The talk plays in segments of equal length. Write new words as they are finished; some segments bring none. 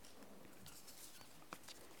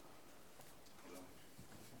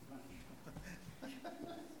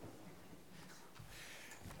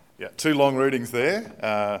Two long readings there.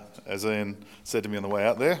 As Ian said to me on the way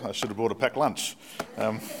out there, I should have brought a packed lunch.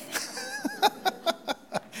 I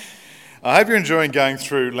hope you're enjoying going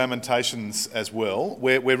through Lamentations as well.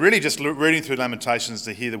 We're really just reading through Lamentations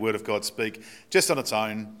to hear the Word of God speak just on its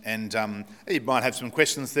own. And you might have some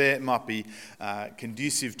questions there. It might be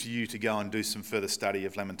conducive to you to go and do some further study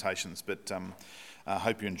of Lamentations. But I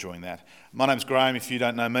hope you're enjoying that. My name's Graham. If you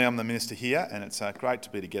don't know me, I'm the minister here. And it's great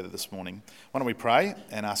to be together this morning. Why don't we pray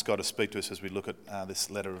and ask God to speak to us as we look at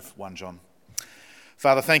this letter of 1 John.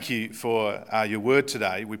 Father, thank you for your word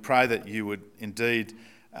today. We pray that you would indeed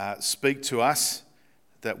speak to us,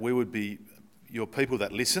 that we would be your people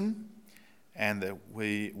that listen, and that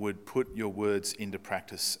we would put your words into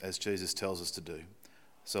practice as Jesus tells us to do.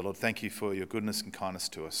 So, Lord, thank you for your goodness and kindness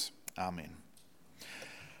to us. Amen.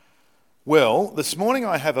 Well, this morning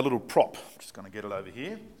I have a little prop. I'm just going to get it over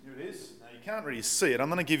here. Here it is. Now, you can't really see it. I'm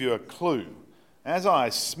going to give you a clue. As I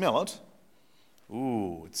smell it,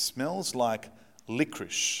 it smells like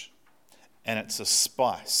licorice, and it's a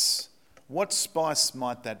spice. What spice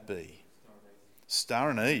might that be?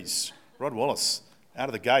 Star anise. Rod Wallace, out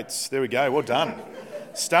of the gates. There we go. Well done.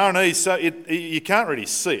 Star anise. So you can't really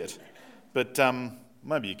see it, but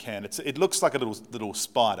maybe you can. It looks like a little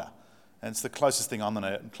spider, and it's the closest time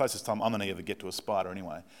I'm gonna ever get to a spider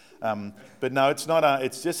anyway. But no, it's not.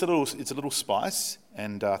 It's just a little spice,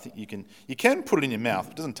 and I think you can put it in your mouth.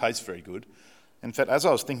 It doesn't taste very good. In fact, as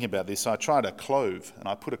I was thinking about this, I tried a clove, and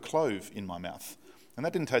I put a clove in my mouth. And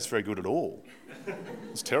that didn't taste very good at all. It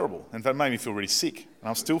was terrible. In fact, it made me feel really sick. And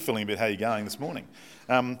I'm still feeling a bit how you're going this morning.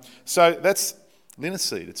 So that's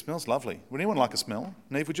linseed. It smells lovely. Would anyone like a smell?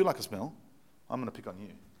 Neve, would you like a smell? I'm going to pick on you.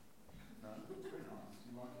 No, it's very nice.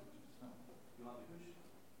 You like it? Smell. You like licorice?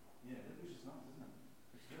 Yeah, licorice is nice, isn't it?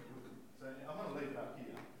 It's very good. So I'm going to leave it up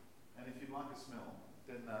here. And if you'd like a smell,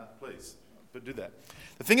 then please, but do that.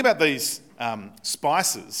 The thing about these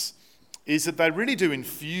spices is that they really do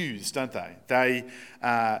infuse, don't they?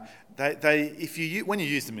 When you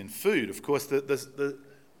use them in food, of course, the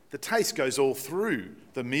taste goes all through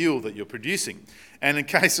the meal that you're producing. And in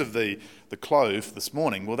case of the clove this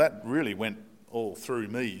morning, well, that really went all through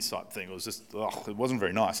me type thing. It was just, it wasn't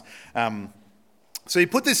very nice. So you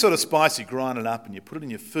put this sort of spice, you grind it up and you put it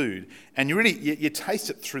in your food, and you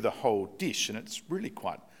taste it through the whole dish, and it's really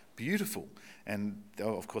quite beautiful. And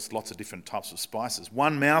of course, lots of different types of spices.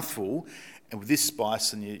 One mouthful with this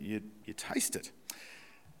spice, and you taste it.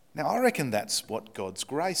 Now, I reckon that's what God's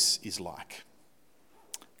grace is like.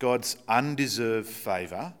 God's undeserved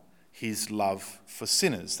favour, his love for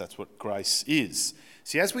sinners. That's what grace is.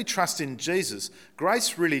 See, as we trust in Jesus,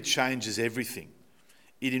 grace really changes everything.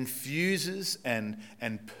 It infuses and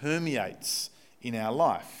permeates in our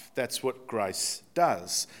life. That's what grace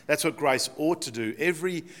does. That's what grace ought to do.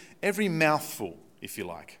 Every mouthful, if you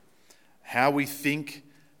like. How we think,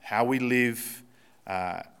 how we live,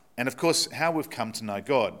 and of course, how we've come to know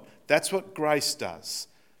God. That's what grace does.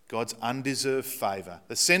 God's undeserved favour.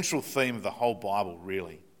 The central theme of the whole Bible,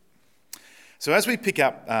 really. So as we pick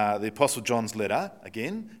up the Apostle John's letter,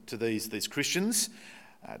 again, to these Christians,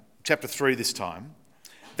 chapter 3 this time,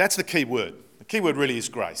 that's the key word. The key word really is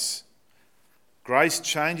grace. Grace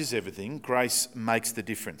changes everything. Grace makes the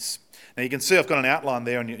difference. Now you can see I've got an outline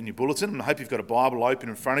there in your bulletin, and I hope you've got a Bible open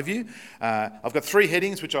in front of you. I've got 3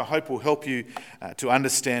 headings which I hope will help you to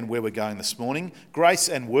understand where we're going this morning. Grace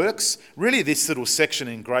and works. Really, this little section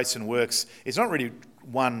in grace and works is not really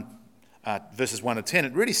verses 1 to 10.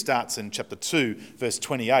 It really starts in chapter 2, verse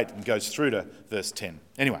 28, and goes through to verse 10.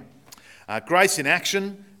 Anyway, grace in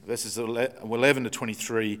action, verses 11 to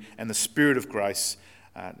 23, and the spirit of grace,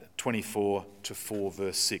 24 to 4,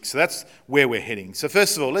 verse 6. So that's where we're heading. So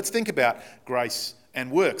first of all, let's think about grace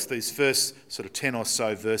and works, these first sort of 10 or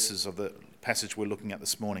so verses of the passage we're looking at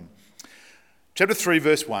this morning. Chapter 3,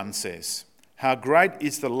 verse 1 says, "How great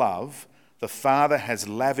is the love the Father has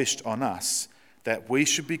lavished on us, that we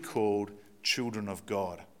should be called children of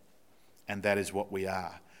God." And that is what we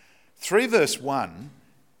are. 3 verse 1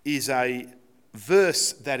 is a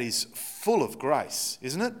verse that is full of grace,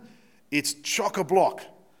 isn't it? It's chock-a-block.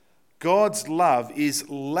 God's love is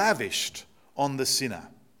lavished on the sinner.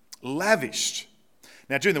 Lavished.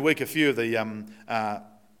 Now, during the week, a few of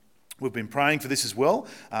we've been praying for this as well.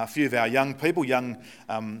 A few of our young people, young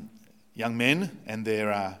men and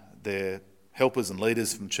their helpers and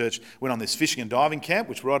leaders from church went on this fishing and diving camp,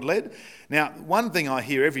 which Rod led. Now, one thing I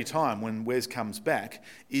hear every time when Wes comes back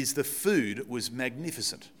is the food was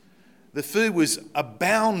magnificent. The food was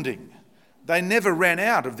abounding. They never ran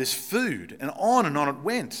out of this food, and on it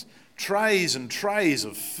went. Trays and trays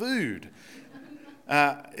of food.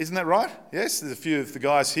 Isn't that right? Yes, there's a few of the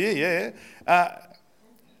guys here, yeah.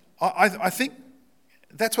 I think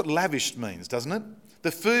that's what lavished means, doesn't it?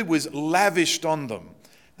 The food was lavished on them.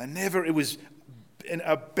 It was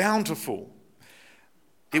bountiful.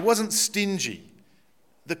 It wasn't stingy.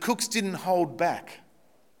 The cooks didn't hold back.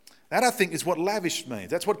 That, I think, is what lavish means.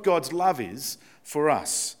 That's what God's love is for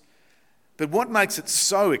us. But what makes it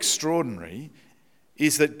so extraordinary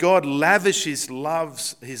is that God lavishes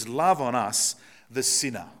his love on us, the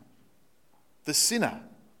sinner. The sinner.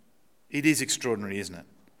 It is extraordinary, isn't it?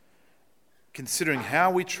 Considering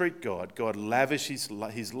how we treat God, God lavishes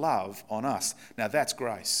his love on us. Now that's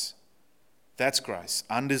grace. That's grace.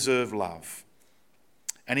 Undeserved love.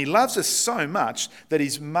 And he loves us so much that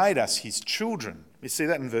he's made us his children. We see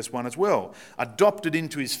that in verse 1 as well. Adopted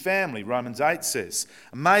into his family, Romans 8 says.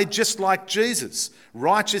 Made just like Jesus,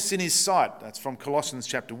 righteous in his sight. That's from Colossians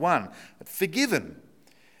chapter 1. But forgiven.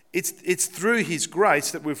 It's through his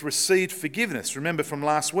grace that we've received forgiveness. Remember from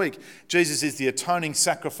last week, Jesus is the atoning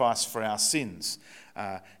sacrifice for our sins.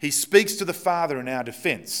 He speaks to the Father in our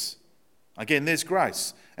defence. Again, there's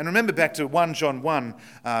grace. And remember back to 1 John 1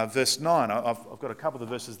 verse 9. I've got a couple of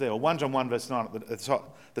the verses there. Or 1 John 1 verse 9 at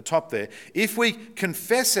the top there. If we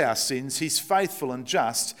confess our sins, he's faithful and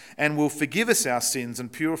just and will forgive us our sins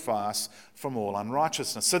and purify us from all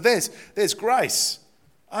unrighteousness. So there's grace.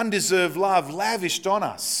 Undeserved love lavished on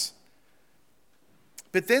us.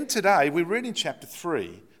 But then today we read in chapter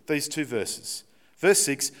 3 these two verses. Verse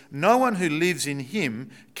 6, no one who lives in him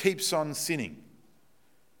keeps on sinning.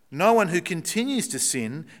 No one who continues to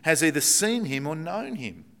sin has either seen him or known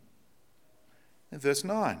him. And verse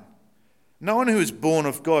 9, no one who is born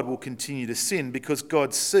of God will continue to sin because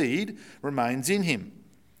God's seed remains in him.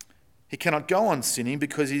 He cannot go on sinning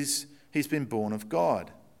because he's been born of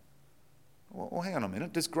God. Well, hang on a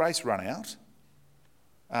minute. Does grace run out?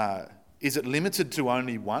 Is it limited to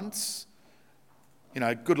only once?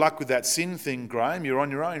 Good luck with that sin thing, Graham. You're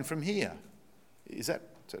on your own from here. Is that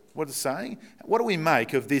what it's saying? What do we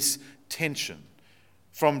make of this tension?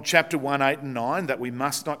 From chapter 1, 8 and 9, that we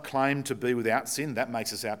must not claim to be without sin. That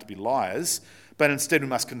makes us out to be liars. But instead we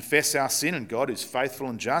must confess our sin, and God is faithful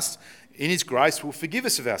and just. In his grace will forgive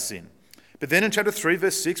us of our sin. But then in chapter 3,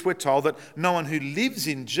 verse 6, we're told that no one who lives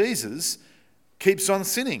in Jesus keeps on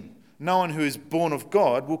sinning. No one who is born of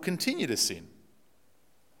God will continue to sin.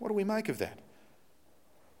 What do we make of that?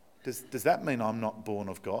 Does that mean I'm not born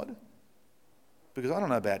of God? Because I don't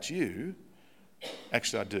know about you.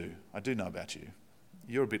 Actually, I do. I do know about you.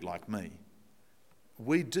 You're a bit like me.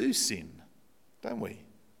 We do sin, don't we?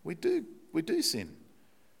 We do sin.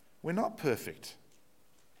 We're not perfect.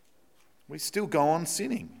 We still go on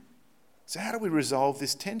sinning. So how do we resolve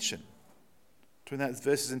this tension between those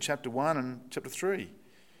verses in chapter 1 and chapter 3?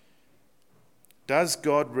 Does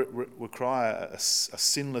God require a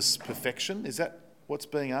sinless perfection? Is that what's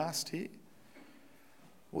being asked here?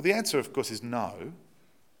 Well, the answer, of course, is no.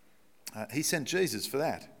 He sent Jesus for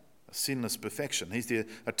that, a sinless perfection. He's the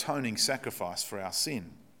atoning sacrifice for our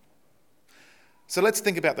sin. So let's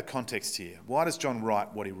think about the context here. Why does John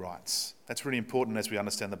write what he writes? That's really important as we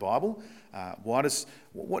understand the Bible. What's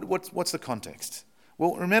the context?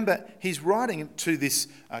 Well, remember, he's writing to this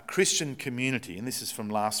Christian community, and this is from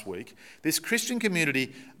last week, this Christian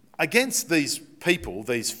community against these people,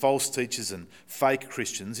 these false teachers and fake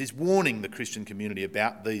Christians. He's warning the Christian community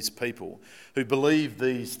about these people who believe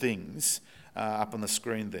these things up on the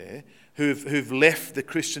screen there, who've left the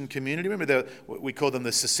Christian community. Remember, we call them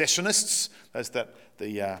the secessionists,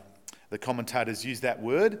 the commentators use that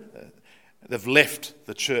word. They've left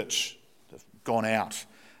the church, they've gone out.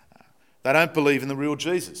 They don't believe in the real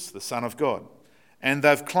Jesus, the Son of God. And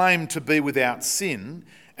they've claimed to be without sin,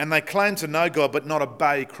 and they claim to know God but not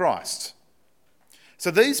obey Christ.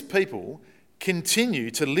 So these people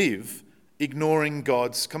continue to live ignoring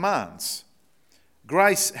God's commands.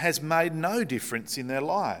 Grace has made no difference in their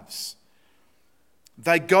lives.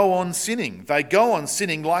 They go on sinning. They go on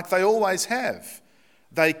sinning like they always have.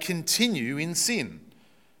 They continue in sin.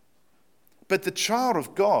 But the child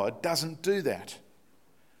of God doesn't do that.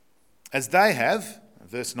 As they have,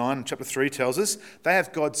 verse 9 chapter 3 tells us, they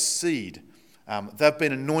have God's seed. They've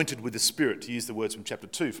been anointed with the Spirit, to use the words from chapter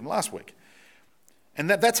 2 from last week. And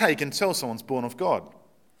that's how you can tell someone's born of God.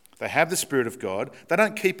 They have the Spirit of God. They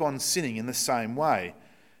don't keep on sinning in the same way.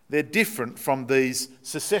 They're different from these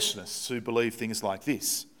secessionists who believe things like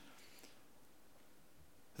this.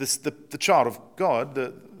 The child of God,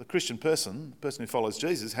 the Christian person, the person who follows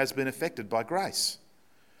Jesus, has been affected by grace.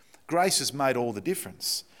 Grace has made all the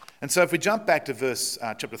difference. And so if we jump back to verse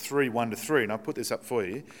chapter 3, 1-3, and I'll put this up for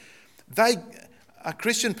you, a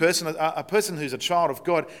Christian person, a person who's a child of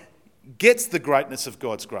God, gets the greatness of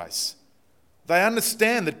God's grace. They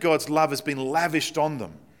understand that God's love has been lavished on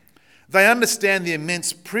them. They understand the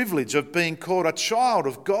immense privilege of being called a child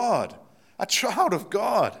of God. A child of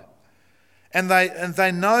God. And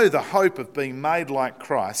they know the hope of being made like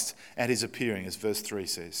Christ at his appearing, as verse 3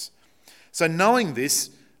 says. So knowing this,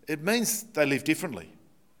 it means they live differently.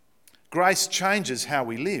 Grace changes how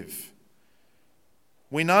we live.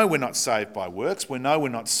 We know we're not saved by works. We know we're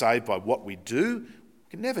not saved by what we do. We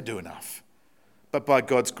can never do enough. But by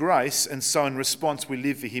God's grace, and so in response we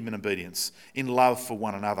live for him in obedience, in love for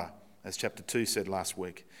one another, as chapter 2 said last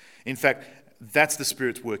week. In fact, that's the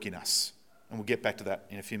Spirit's work in us. And we'll get back to that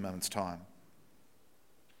in a few moments' time.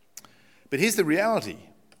 But here's the reality.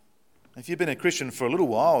 If you've been a Christian for a little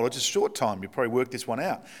while or just a short time, you probably worked this one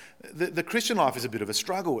out. The Christian life is a bit of a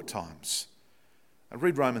struggle at times. I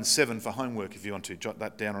read Romans 7 for homework if you want to. Jot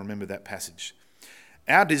that down and remember that passage.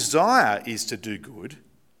 Our desire is to do good,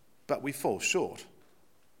 but we fall short.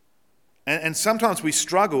 And sometimes we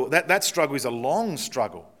struggle. That struggle is a long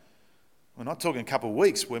struggle. We're not talking a couple of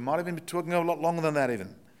weeks. We might have been talking a lot longer than that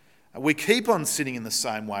even. We keep on sinning in the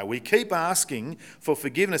same way. We keep asking for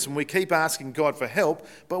forgiveness and we keep asking God for help,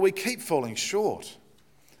 but we keep falling short.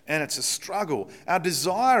 And it's a struggle. Our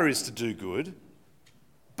desire is to do good,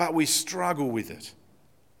 but we struggle with it.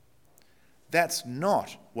 That's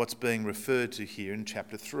not what's being referred to here in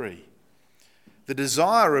chapter 3. The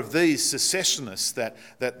desire of these secessionists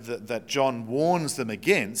that John warns them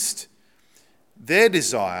against, their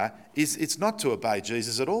desire is it's not to obey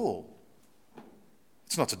Jesus at all.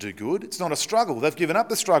 It's not to do good. It's not a struggle. They've given up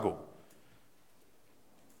the struggle.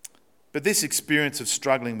 But this experience of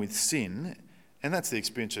struggling with sin, and that's the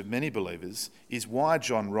experience of many believers, is why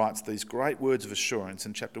John writes these great words of assurance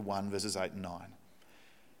in chapter 1, verses 8 and 9.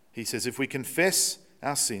 He says, if we confess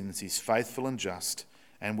our sins, he's faithful and just,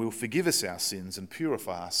 and will forgive us our sins and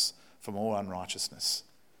purify us from all unrighteousness.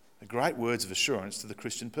 The great words of assurance to the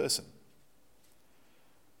Christian person.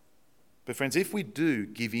 But friends, if we do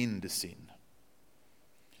give in to sin,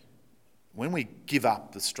 when we give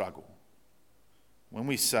up the struggle, when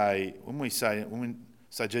we say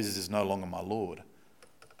Jesus is no longer my Lord,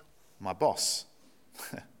 my boss,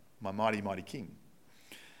 my mighty, mighty King,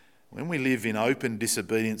 when we live in open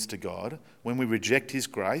disobedience to God, when we reject his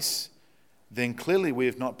grace, then clearly we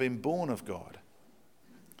have not been born of God.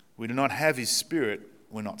 We do not have his Spirit,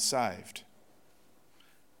 we're not saved.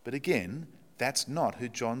 But again, that's not who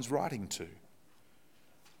John's writing to.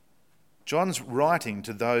 John's writing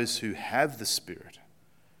to those who have the Spirit,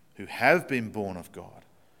 who have been born of God,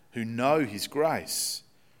 who know his grace,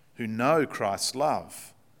 who know Christ's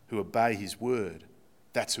love, who obey his word.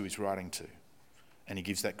 That's who he's writing to. And he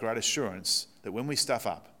gives that great assurance that when we stuff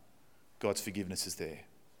up, God's forgiveness is there,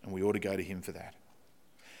 and we ought to go to him for that.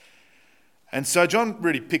 And so John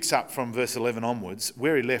really picks up from verse 11 onwards,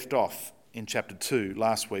 where he left off in chapter 2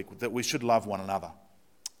 last week, that we should love one another.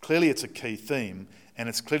 Clearly it's a key theme, and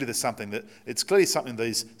it's clearly something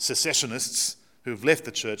these secessionists who have left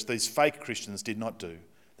the church, these fake Christians, did not do.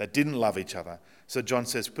 They didn't love each other. So John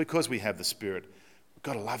says, because we have the Spirit, we've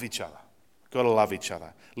got to love each other. We've got to love each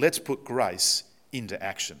other. Let's put grace into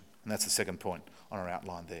action. And that's the second point on our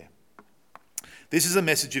outline there. This is a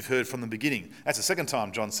message you've heard from the beginning. That's the second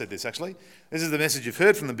time John said this, actually. This is the message you've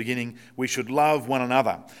heard from the beginning. We should love one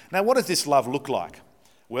another. Now, what does this love look like?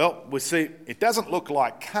 Well, we see it doesn't look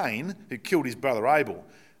like Cain, who killed his brother Abel.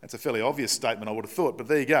 That's a fairly obvious statement, I would have thought, but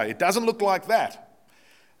there you go. It doesn't look like that.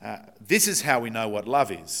 This is how we know what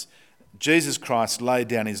love is. Jesus Christ laid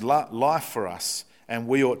down his life for us, and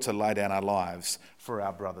we ought to lay down our lives for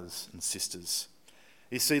our brothers and sisters.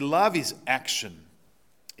 You see, love is action.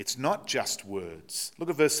 It's not just words. Look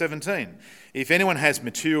at verse 17. If anyone has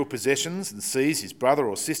material possessions and sees his brother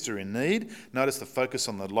or sister in need, notice the focus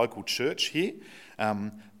on the local church here,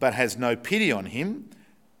 but has no pity on him,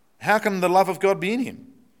 how can the love of God be in him?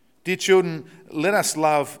 Dear children, let us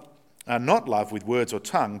not love with words or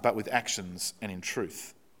tongue, but with actions and in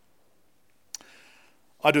truth.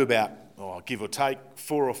 I do about, give or take,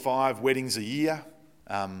 4 or 5 weddings a year.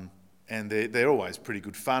 And they're always pretty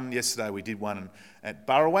good fun. Yesterday we did one at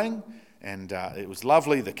Burrawang, and it was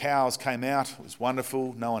lovely. The cows came out. It was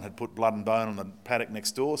wonderful. No one had put blood and bone on the paddock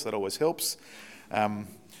next door, so that always helps.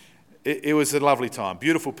 It was a lovely time.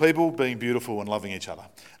 Beautiful people being beautiful and loving each other.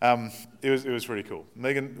 It was pretty cool.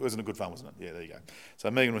 Megan, wasn't it good fun, wasn't it? Yeah, there you go.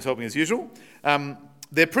 So Megan was helping as usual.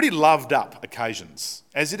 They're pretty loved up occasions,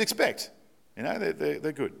 as you'd expect. You know,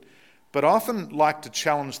 they're good. But I often like to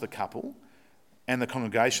challenge the couple and the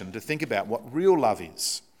congregation to think about what real love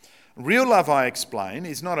is. Real love, I explain,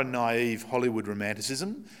 is not a naive Hollywood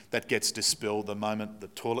romanticism that gets dispelled the moment the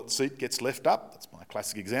toilet seat gets left up. That's my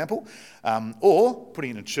classic example. Or, putting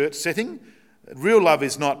it in a church setting, real love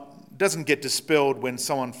doesn't get dispelled when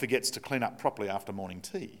someone forgets to clean up properly after morning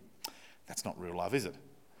tea. That's not real love, is it?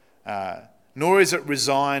 Nor is it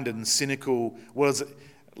resigned and cynical.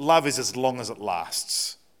 Love is as long as it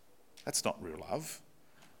lasts. That's not real love.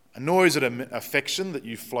 And nor is it an affection that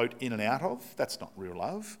you float in and out of. That's not real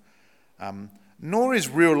love. Nor is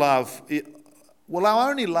real love, I'll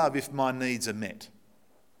only love if my needs are met.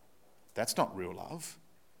 That's not real love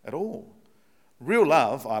at all. Real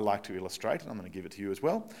love, I like to illustrate, and I'm going to give it to you as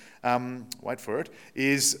well, wait for it,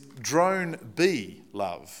 is drone bee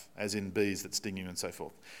love, as in bees that sting you and so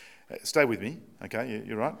forth. Stay with me, okay,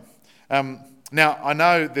 you're right. Now, I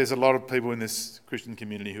know there's a lot of people in this Christian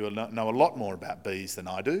community who know a lot more about bees than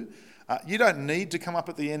I do. You don't need to come up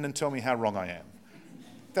at the end and tell me how wrong I am.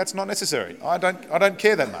 That's not necessary. I don't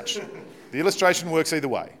care that much. The illustration works either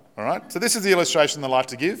way, all right? So this is the illustration I like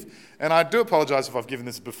to give, and I do apologise if I've given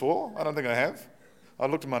this before. I don't think I have. I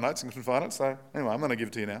looked at my notes and couldn't find it, so anyway, I'm going to give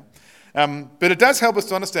it to you now. But it does help us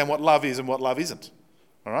to understand what love is and what love isn't,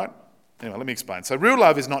 all right? Anyway, let me explain. So real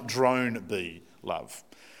love is not drone bee love.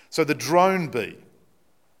 So the drone bee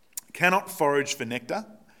cannot forage for nectar,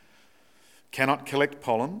 cannot collect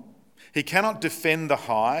pollen, he cannot defend the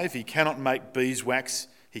hive, he cannot make beeswax,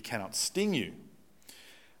 he cannot sting you.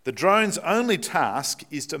 The drone's only task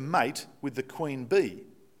is to mate with the queen bee.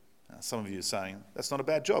 Now, some of you are saying, that's not a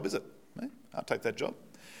bad job, is it? I'll take that job.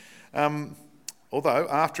 Although,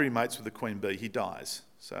 after he mates with the queen bee, he dies,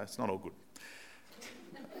 so it's not all good.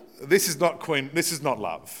 This is not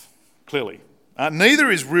love, clearly.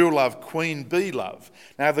 Neither is real love queen bee love.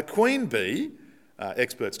 Now, the queen bee,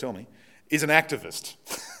 experts tell me, is an activist.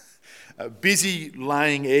 Busy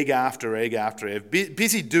laying egg after egg after egg,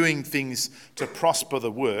 busy doing things to prosper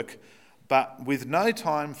the work, but with no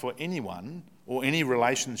time for anyone or any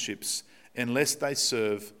relationships unless they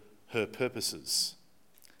serve her purposes.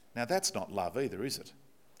 Now, that's not love either, is it?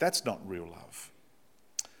 That's not real love.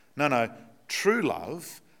 No, true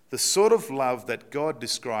love, the sort of love that God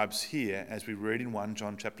describes here as we read in 1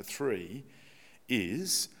 John chapter 3,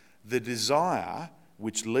 is the desire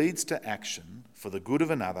which leads to action for the good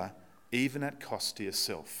of another, even at cost to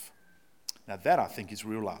yourself. Now that, I think, is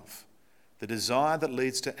real love. The desire that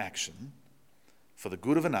leads to action for the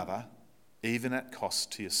good of another, even at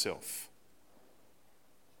cost to yourself.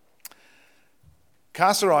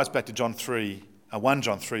 Cast our eyes back to 1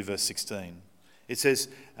 John 3 verse 16. It says,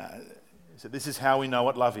 this is how we know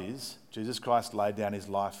what love is. Jesus Christ laid down his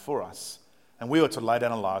life for us, and we ought to lay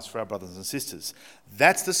down our lives for our brothers and sisters.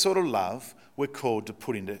 That's the sort of love we're called to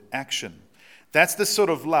put into action. That's the sort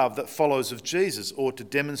of love that followers of Jesus ought to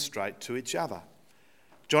demonstrate to each other.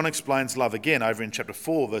 John explains love again over in chapter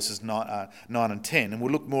 4, verses 9 and 10, and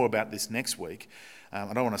we'll look more about this next week.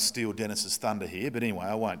 I don't want to steal Dennis's thunder here, but anyway,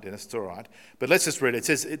 I won't, Dennis, it's all right. But let's just read it. It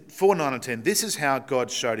says, 4, 9 and 10, this is how God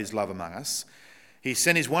showed his love among us. He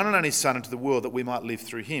sent his one and only Son into the world that we might live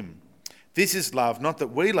through him. This is love, not that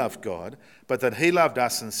we loved God, but that he loved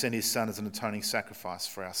us and sent his Son as an atoning sacrifice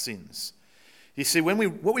for our sins. You see, what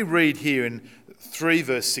we read here in 3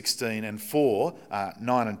 verse 16 and 4,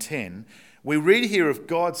 9 and 10, we read here of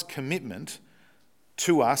God's commitment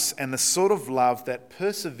to us and the sort of love that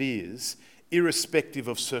perseveres irrespective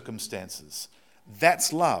of circumstances.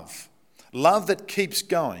 That's love. Love that keeps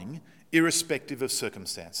going irrespective of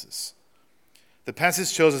circumstances. The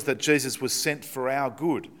passage tells us that Jesus was sent for our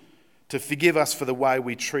good, to forgive us for the way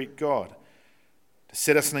we treat God, to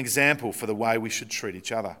set us an example for the way we should treat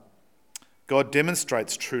each other. God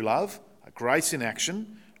demonstrates true love, a grace in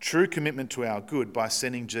action, true commitment to our good by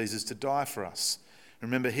sending Jesus to die for us.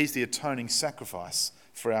 Remember, he's the atoning sacrifice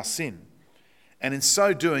for our sin. And in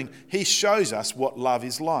so doing, he shows us what love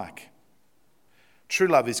is like. True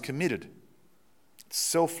love is committed. It's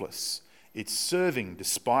selfless. It's serving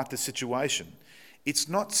despite the situation. It's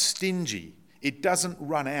not stingy. It doesn't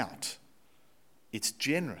run out. It's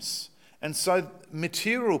generous. And so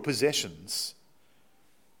material possessions,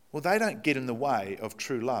 well, they don't get in the way of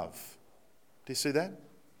true love. Do you see that?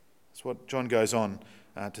 That's what John goes on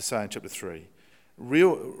to say in chapter 3.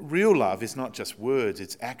 Real love is not just words,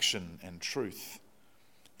 it's action and truth.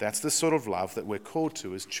 That's the sort of love that we're called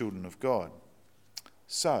to as children of God.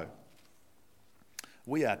 So,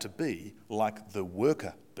 we are to be like the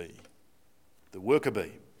worker bee. The worker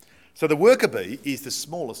bee. So the worker bee is the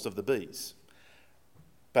smallest of the bees,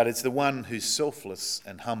 but it's the one who's selfless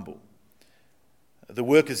and humble. The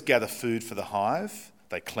workers gather food for the hive,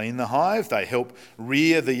 they clean the hive, they help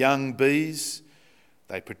rear the young bees,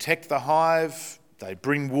 they protect the hive, they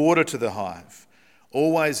bring water to the hive,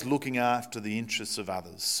 always looking after the interests of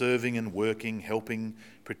others, serving and working, helping,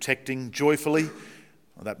 protecting joyfully.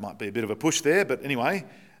 Well, that might be a bit of a push there, but anyway.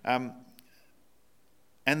 And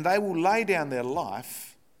and they will lay down their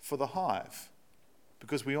life for the hive.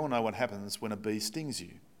 Because we all know what happens when a bee stings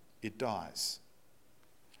you. It dies.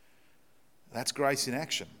 That's grace in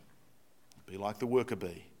action. Be like the worker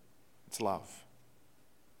bee. It's love.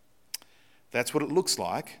 That's what it looks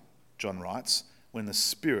like, John writes, when the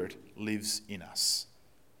Spirit lives in us.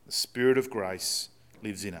 The Spirit of grace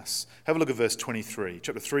lives in us. Have a look at verse 23,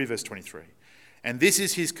 chapter 3, verse 23. And this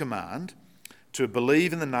is his command, to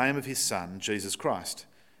believe in the name of his Son, Jesus Christ,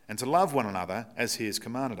 and to love one another as he has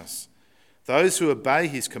commanded us. Those who obey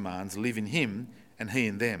his commands live in him and he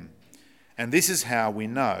in them. And this is how we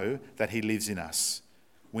know that he lives in us.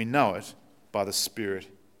 We know it by the Spirit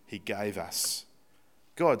he gave us.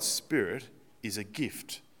 God's Spirit is a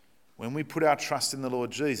gift. When we put our trust in the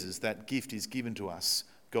Lord Jesus, that gift is given to us.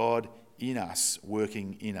 God in us,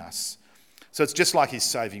 working in us. So it's just like his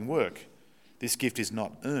saving work. This gift is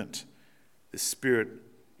not earned. The Spirit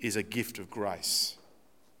is a gift of grace.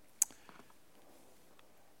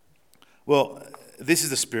 Well, this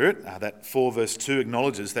is the Spirit. That 4 verse 2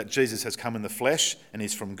 acknowledges that Jesus has come in the flesh and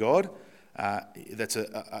is from God.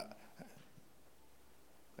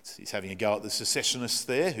 He's having a go at the secessionists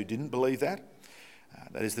there who didn't believe that.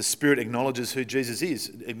 That is, the Spirit acknowledges who Jesus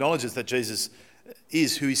is, acknowledges that Jesus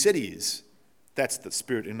is who he said he is. That's the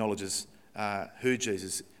Spirit acknowledges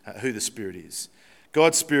who the Spirit is.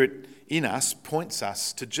 God's Spirit in us points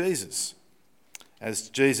us to Jesus. As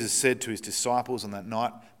Jesus said to his disciples on that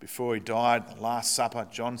night before he died, the Last Supper,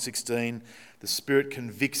 John 16, the Spirit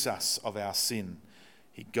convicts us of our sin.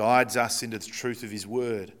 He guides us into the truth of his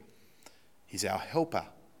word. He's our helper.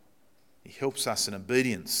 He helps us in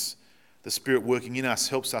obedience. The Spirit working in us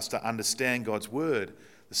helps us to understand God's word.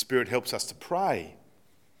 The Spirit helps us to pray.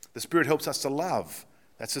 The Spirit helps us to love.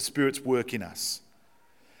 That's the Spirit's work in us.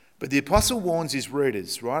 But the apostle warns his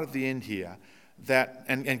readers right at the end here that,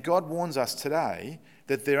 and God warns us today,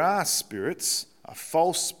 that there are spirits,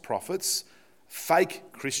 false prophets, fake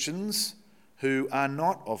Christians who are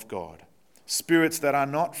not of God, spirits that are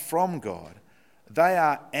not from God. They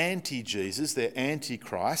are anti-Jesus, they're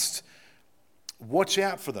anti-Christ. Watch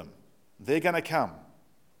out for them. They're going to come.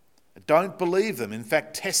 Don't believe them. In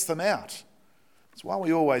fact, test them out. That's why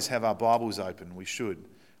we always have our Bibles open. We should,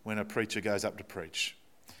 when a preacher goes up to preach.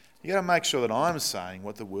 You've got to make sure that I'm saying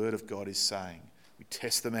what the Word of God is saying. We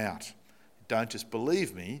test them out. Don't just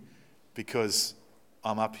believe me because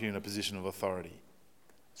I'm up here in a position of authority.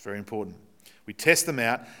 It's very important. We test them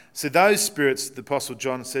out. So those spirits, the Apostle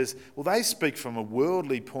John says, well, they speak from a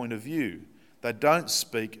worldly point of view. They don't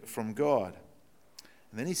speak from God.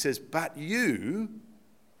 And then he says, but you,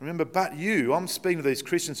 remember, but you, I'm speaking to these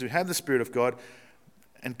Christians who have the Spirit of God,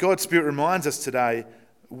 and God's Spirit reminds us today,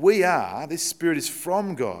 this Spirit is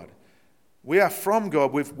from God. We are from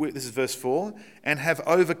God, this is verse 4, and have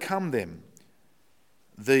overcome them,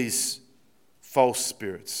 these false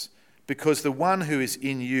spirits, because the one who is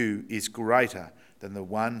in you is greater than the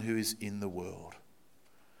one who is in the world.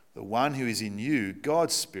 The one who is in you,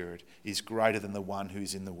 God's Spirit, is greater than the one who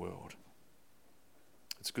is in the world.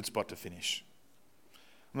 It's a good spot to finish.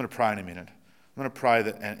 I'm going to pray in a minute. I'm going to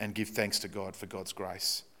pray and give thanks to God for God's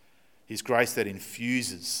grace. His grace that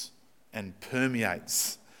infuses and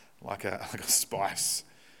permeates like a spice.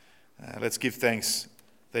 Let's give thanks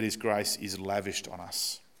that his grace is lavished on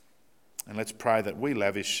us. And let's pray that we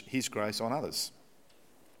lavish his grace on others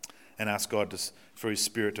and ask God for his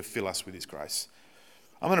Spirit to fill us with his grace.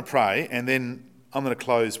 I'm going to pray, and then I'm going to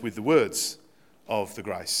close with the words of the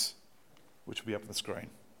grace, which will be up on the screen.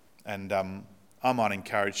 And I might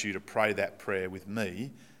encourage you to pray that prayer with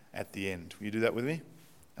me at the end. Will you do that with me?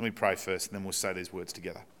 And we pray first, and then we'll say these words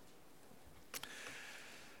together.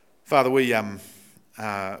 Father,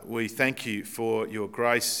 we thank you for your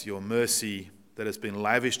grace, your mercy that has been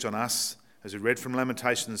lavished on us. As we read from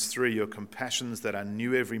Lamentations 3, your compassions that are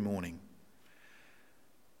new every morning.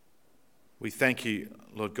 We thank you,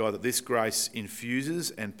 Lord God, that this grace infuses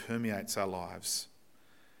and permeates our lives.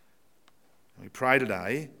 We pray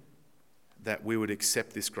today that we would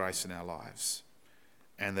accept this grace in our lives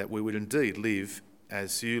and that we would indeed live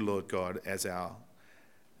as you, Lord God, as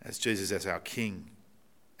Jesus, as our King,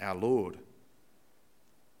 our Lord.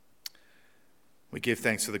 We give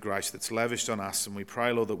thanks for the grace that's lavished on us, and we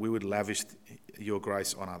pray, Lord, that we would lavish your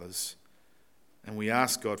grace on others. And we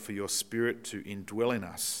ask, God, for your Spirit to indwell in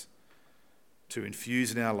us, to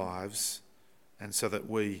infuse in our lives, and so that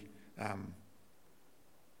we,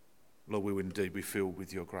 Lord, we would indeed be filled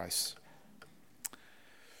with your grace.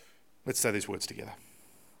 Let's say these words together.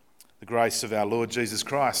 The grace of our Lord Jesus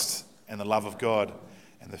Christ and the love of God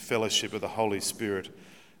and the fellowship of the Holy Spirit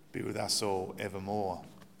be with us all evermore.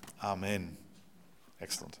 Amen.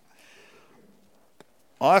 Excellent.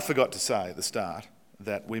 I forgot to say at the start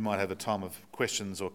that we might have a time of questions or